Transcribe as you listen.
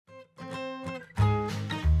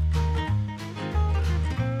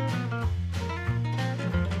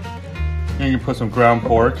And you can put some ground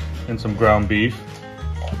pork and some ground beef.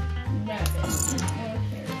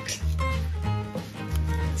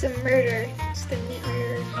 It's a murder. It's the meat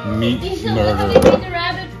murder. Meat murder. The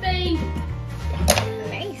rabbit face.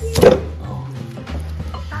 Nice.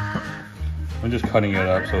 I'm just cutting it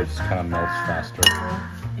up so it kind of melts faster.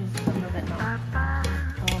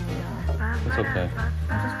 It's okay.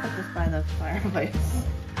 I'll just put this by the fireplace.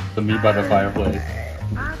 The meat by the fireplace.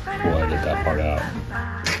 We'll edit that part out.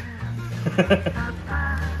 Is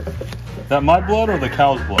that my blood or the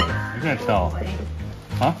cow's blood? I can't tell.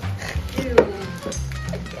 Huh?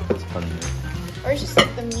 It's funny. Or it's just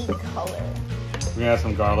like the meat color. We're gonna add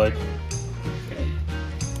some garlic.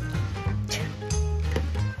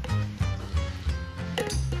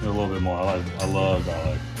 A little bit more. I love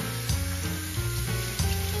garlic.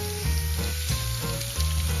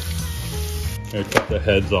 Here, cut the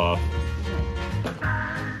heads off.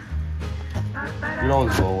 You can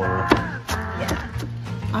always lower.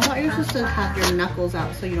 I thought you were supposed to have your knuckles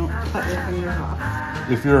out so you don't cut your fingers off.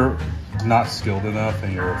 If you're not skilled enough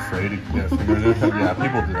and you're afraid to get fingers in, yeah,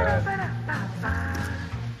 people do that.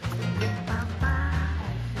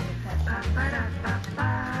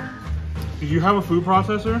 Do you have a food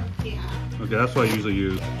processor? Yeah. Okay, that's what I usually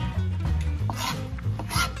use.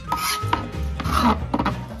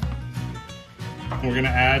 We're gonna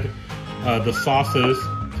add the sauces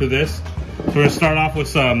to this. So we're gonna start off with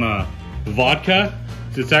some vodka.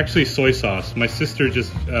 It's actually soy sauce. My sister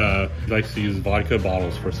just likes to use vodka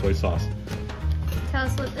bottles for soy sauce. Tell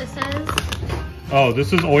us what this is. Oh,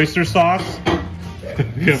 this is oyster sauce.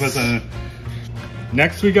 Give us a...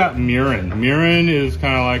 Next we got mirin. Mirin is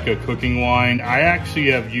kind of like a cooking wine. I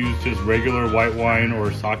actually have used just regular white wine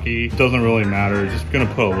or sake. It doesn't really matter. Just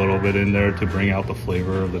gonna put a little bit in there to bring out the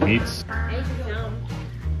flavor of the meats.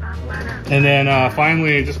 And then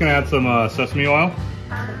finally, just gonna add some sesame oil.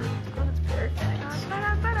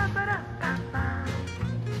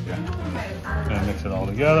 Yeah. Gonna mix it all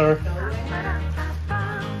together.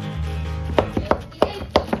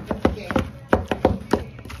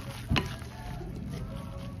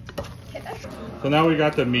 So now we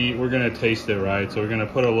got the meat, we're gonna taste it, right? So we're gonna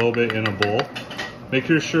put a little bit in a bowl. Make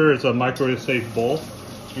sure it's a microwave safe bowl.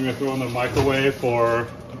 We're gonna throw in the microwave for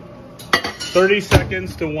 30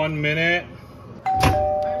 seconds to 1 minute.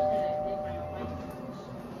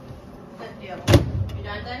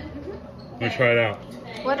 Let me try it out.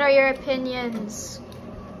 What are your opinions?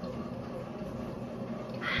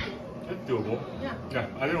 It's doable. Yeah,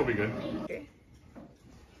 I think it'll be good.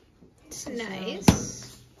 It's nice.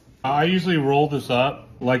 I usually roll this up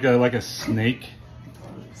like a snake.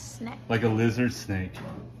 Snack. Like a lizard snake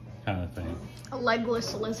kind of thing. A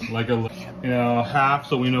legless lizard. Like a, half,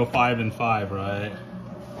 so we know 5 and 5, right?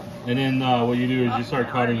 And then what you do is you start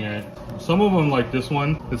cutting it. Some of them, like this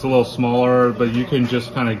one, it's a little smaller, but you can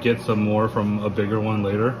just kind of get some more from a bigger one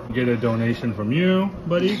later. Get a donation from you,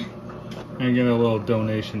 buddy, and get a little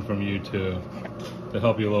donation from you too, to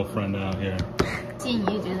help your little friend out here. Seeing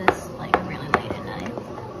you do this like really late at night.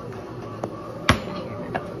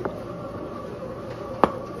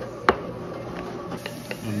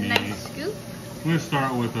 Nice scoop. I'm gonna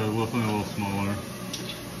start with something a little smaller.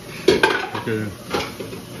 Okay.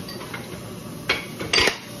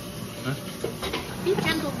 Huh? Be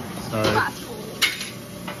gentle. All right. Possible.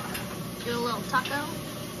 Do a little taco.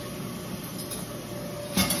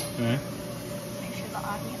 Okay. Make sure the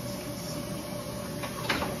audience can see.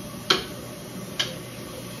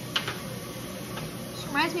 This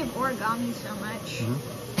reminds me of origami so much.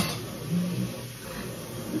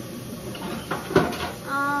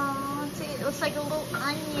 Oh, let's see. It looks like a little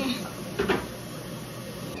onion.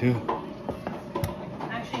 Two.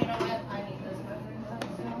 Actually, you know what? I need this burger.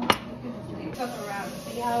 So you cook around.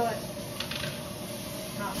 See how it...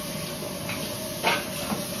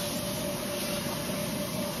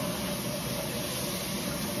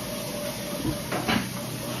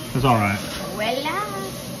 It's all right. Voila.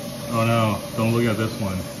 Oh no! Don't look at this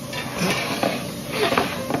one.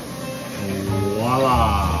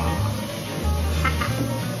 Voila!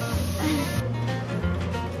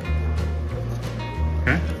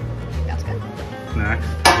 Okay. That's good. Next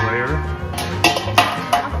layer.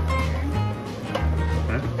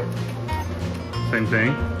 Okay. Same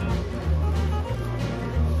thing.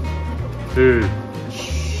 Dude,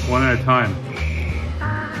 one at a time.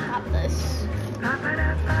 Got this.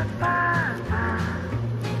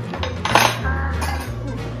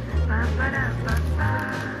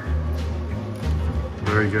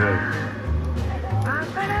 Very good.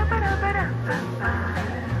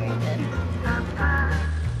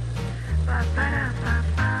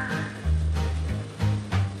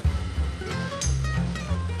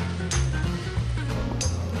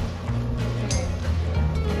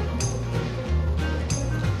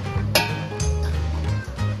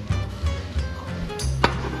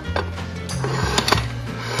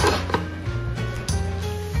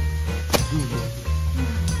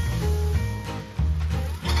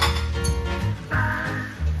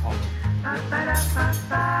 Bye.